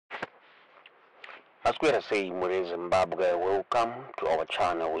As we say, Mure Zimbabwe, welcome to our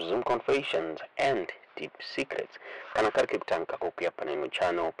channel, Zoom Confessions and Deep Secrets. Kana karikiptanka kupia panenu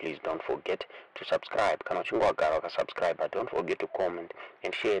channel, please don't forget to subscribe. Kana chungwa gara subscribe, but don't forget to comment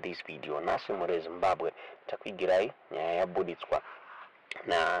and share this video. Nasi Mure Zimbabwe, takwigirai nyaya buditswa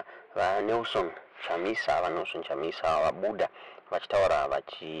na Nelson Chamisa Wabuda vachitaura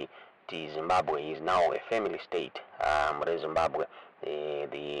vachiti Zimbabwe is now a family state. Mure Zimbabwe,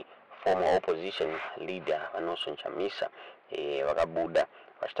 the former opposition leader Nelson Chamisa Wakabuda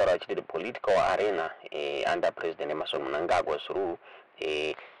vachitaura vachiti the political arena under President Mnangagwa's rule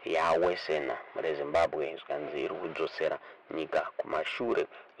yawesena Mure Zimbabwe zvikanzi iri kudzosera nyika kumashure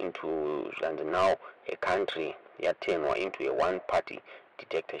into zvikanzi now a country yatenwa into a one party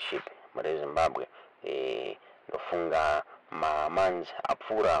dictatorship. Mure Zimbabwe ndofunga mamanzi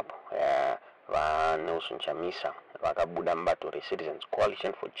apfuura apo Nelson Chamisa vakabuda mubato re-Citizens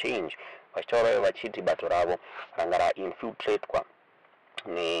Coalition for Change vachitaura vachiti bato ravo ranga rainfiltratwa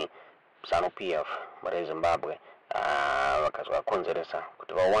neZANU-PF Mure Zimbabwe vakazovakonzeresa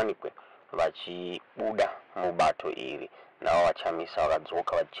kuti vawanikwe vachibuda mubato iri navo vaChamisa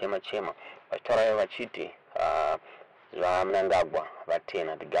vakadzoka vachichema vachitaura vachiti Mnangagwa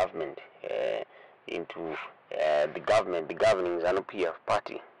vatena the government into the governing ZANU-PF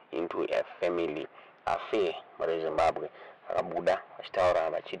party into a family affair. Mure Zimbabwe vakabuda vachitaura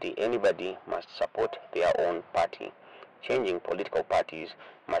vachiti anybody must support their own party. Changing political parties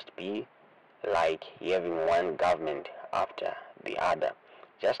must be like having one government after the other,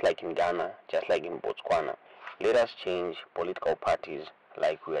 just like in Ghana, just like in Botswana. Let us change political parties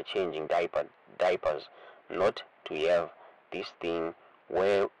like we are changing diapers, not to have this thing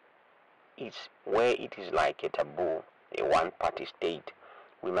where it is like a taboo, a one-party state.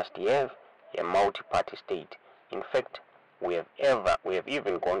 We must have a multi-party state. In fact, we have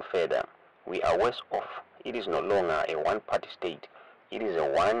even gone further. We are worse off. It is no longer a one-party state. It is a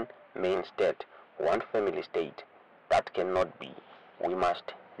one-man state, one family state. That cannot be. We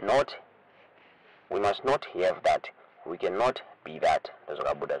must not have that. We cannot be that.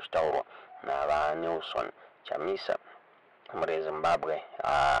 Ndozvakabuda zvitaurwa naVaNelson Chamisa. Mure Zimbabwe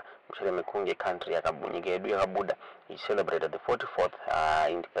mushure mekunge country nyika yedu yakabuda it celebrated the 44th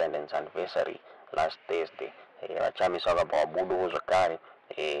independence anniversary last Thursday. VaChamisa vakabva vabudawo zvakare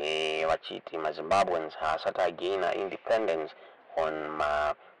vachiti maZimbabweans asati again independence on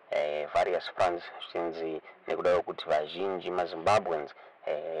various fronts zvinzi nekuda kwekuti vazhinji maZimbabweans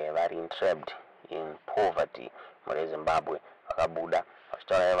vari entrapped in poverty. Mure Zimbabwe vakabuda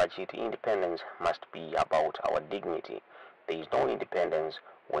vachitaura vachiti independence must be about our dignity. There is no independence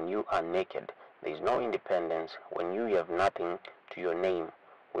when you are naked. There is no independence when you have nothing to your name.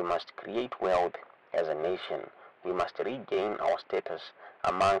 We must create wealth as a nation. We must regain our status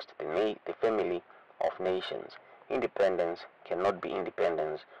amongst the family of nations. Independence cannot be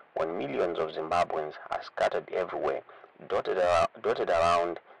independence when millions of Zimbabweans are scattered everywhere, dotted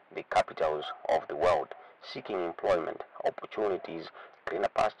around the capitals of the world, seeking employment, opportunities, greener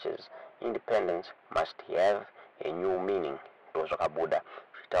pastures. Independence must have a new meaning. Ndozvakabuda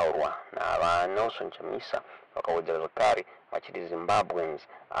zvitaurwa naVaNelson Chamisa vakawedzera zvakare vachiti Zimbabweans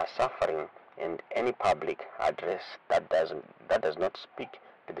are suffering, and any public address that does not speak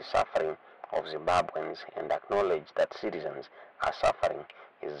to the suffering of Zimbabweans and acknowledge that citizens are suffering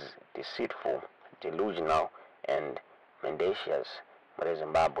is deceitful, delusional and mendacious. Mure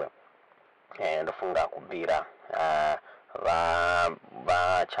Zimbabwe ndofunga kubvira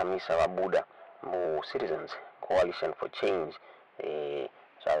vaChamisa vabuda muCitizens Coalition for Change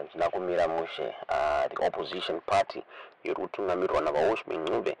zvinakumira mushe the opposition party iri kutungamirwa navaOshmi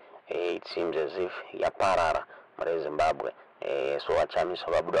Ncube. It seems as if yaparara Mure Zimbabwe. So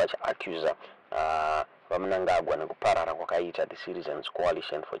vaChamisa vabuda vachiaccusa vaMnangagwa nekuparara kwakaita the Citizens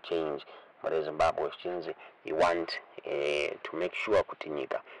Coalition for Change Mure Zimbabwe zvichinzi he want to make sure kuti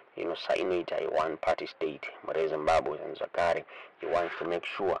nyika inoita a one party state. Mure Zimbabwe zvakare he wants to make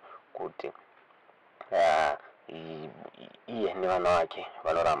sure kuti iye nevana vake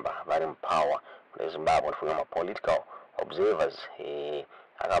vanoramba vari mupower. Mure Zimbabwe ndifunga mapolitical observers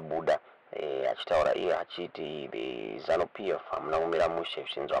akabuda achitaura iye achiti the ZANU-PF hamuna kumira mushe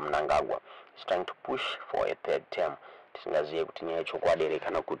zvichinzi Mnangagwa is trying to push for a third term. Tisingazive kuti nyaya yechokwadi here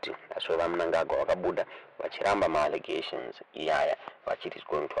kana kuti asi vaMnangagwa vakabuda vachiramba ma-allegations iyaya vachiti is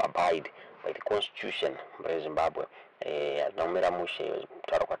going to abide by the constitution. Mure Zimbabwe hazina kumira mushe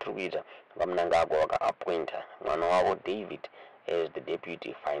kutaura kwatiri kuita vaMnangagwa vakaappointa mwana wavo David as the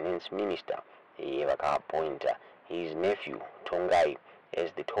deputy finance minister. Vakaappointa his nephew Tongai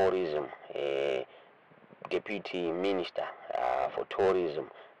as the tourism deputy minister for tourism.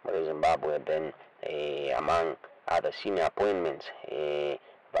 Mure Zimbabwe then among other senior appointments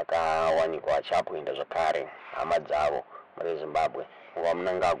vakawanikwa vachiappointa zvakare hama dzavo muri Zimbabwe.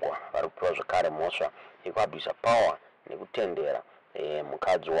 Mnangagwa vari kupiwa zvakare mhosva yekuabvisa power nekutendera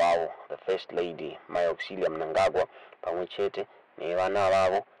mukadzi wavo the first lady Mai Mnangagwa pamwe chete nevana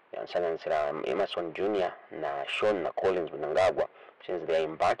vavo vanosanganisira Emerson Jr. na Sean na Collins Mnangagwa, since they are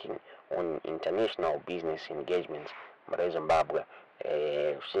embarking on international business engagements muri Zimbabwe.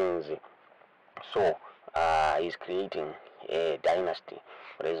 Since so he's creating a dynasty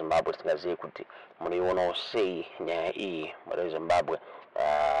muri Zimbabwe. Tingazive kuti muriona sei nyaya iyi muri Zimbabwe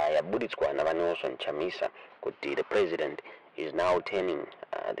yabuditswa naVanelson Chamisa kuti the president is now turning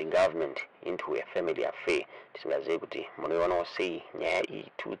the government into a family affair. Tisingazive kuti muriona sei nyaya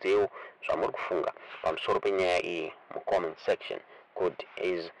iyi. Tiudzewo zvamuri kufunga pamusoro penyaya iyi mu comment section. Kuti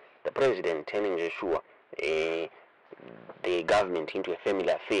is the president turning Joshua the government into a family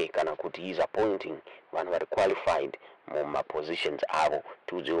affair, kana kuti he's appointing vanhu vari qualified muma positions avo?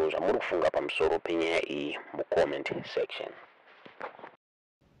 Tiudzewo zvamuri kufunga pamusoro penyaya iyi mu comment section.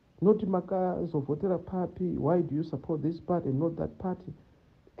 Not makazovhotera papi, why do you support this party and not that party?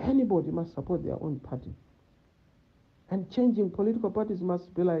 Anybody must support their own party. And changing political parties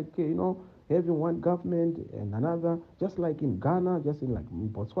must be like, having one government and another, just like in Ghana, just in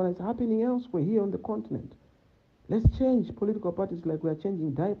Botswana. It's happening elsewhere here on the continent. Let's change political parties like we are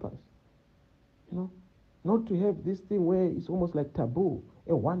changing diapers. Not to have this thing where it's almost like taboo,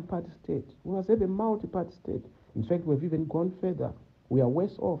 a one-party state. We must have a multi-party state. In fact, we've even gone further. We are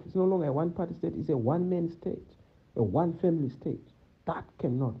worse off. It's no longer a one-party state. It's a one-man state, a one-family state. That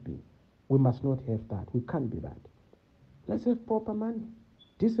cannot be. We must not have that. We can't be that. Let's have proper money,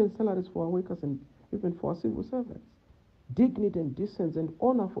 decent salaries for our workers and even for our civil servants. Dignity and decency and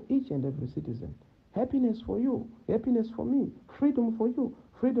honor for each and every citizen. Happiness for you, happiness for me, freedom for you,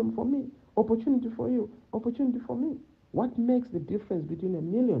 freedom for me, opportunity for you, opportunity for me. What makes the difference between a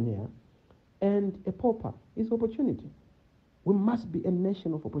millionaire and a pauper is opportunity. We must be a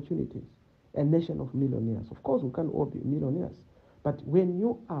nation of opportunities, a nation of millionaires. Of course, we can't all be millionaires, but when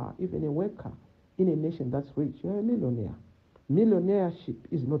you are even a worker in a nation that's rich, you're a millionaire. Millionaireship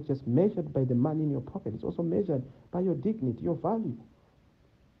is not just measured by the money in your pocket, it's also measured by your dignity, your value,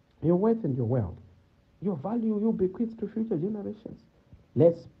 your worth and your wealth. Your value you'll bequeath to future generations.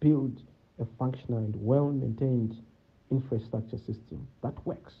 Let's build a functional and well-maintained infrastructure system that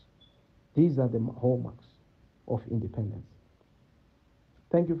works. These are the hallmarks of independence.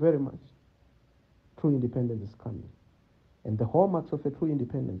 Thank you very much. True independence is coming. And the hallmarks of a true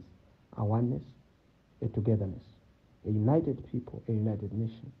independence are oneness, a togetherness, a united people, a united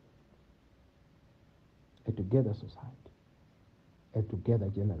nation, a together society, a together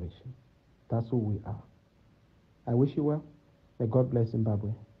generation. That's who we are. I wish you well. May God bless Zimbabwe.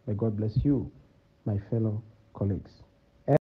 May God bless you, my fellow colleagues.